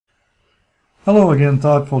Hello again,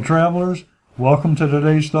 thoughtful travelers. Welcome to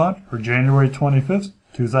today's thought for January 25th,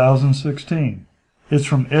 2016. It's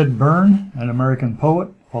from Ed Buryn, an American poet,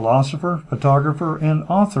 philosopher, photographer, and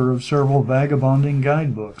author of several vagabonding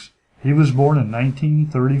guidebooks. He was born in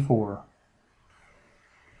 1934.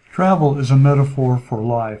 Travel is a metaphor for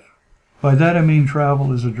life. By that I mean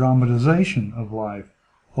travel is a dramatization of life,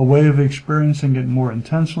 a way of experiencing it more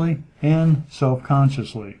intensely and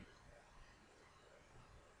self-consciously.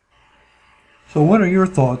 So what are your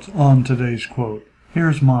thoughts on today's quote?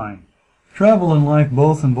 Here's mine. Travel and life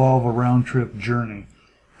both involve a round-trip journey.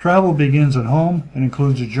 Travel begins at home and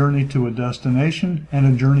includes a journey to a destination and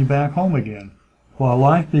a journey back home again, while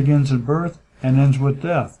life begins at birth and ends with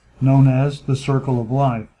death, known as the circle of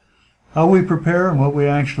life. How we prepare and what we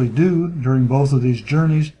actually do during both of these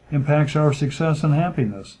journeys impacts our success and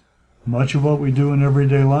happiness. Much of what we do in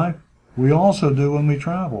everyday life, we also do when we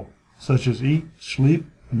travel, such as eat, sleep,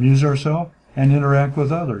 amuse ourselves, and interact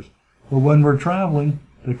with others. But when we're traveling,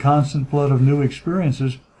 the constant flood of new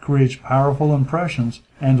experiences creates powerful impressions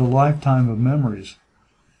and a lifetime of memories.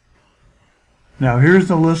 Now here's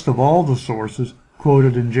the list of all the sources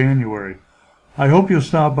quoted in January. I hope you'll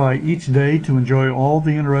stop by each day to enjoy all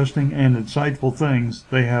the interesting and insightful things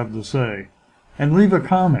they have to say. And leave a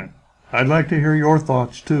comment. I'd like to hear your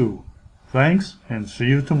thoughts too. Thanks, and see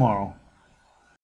you tomorrow.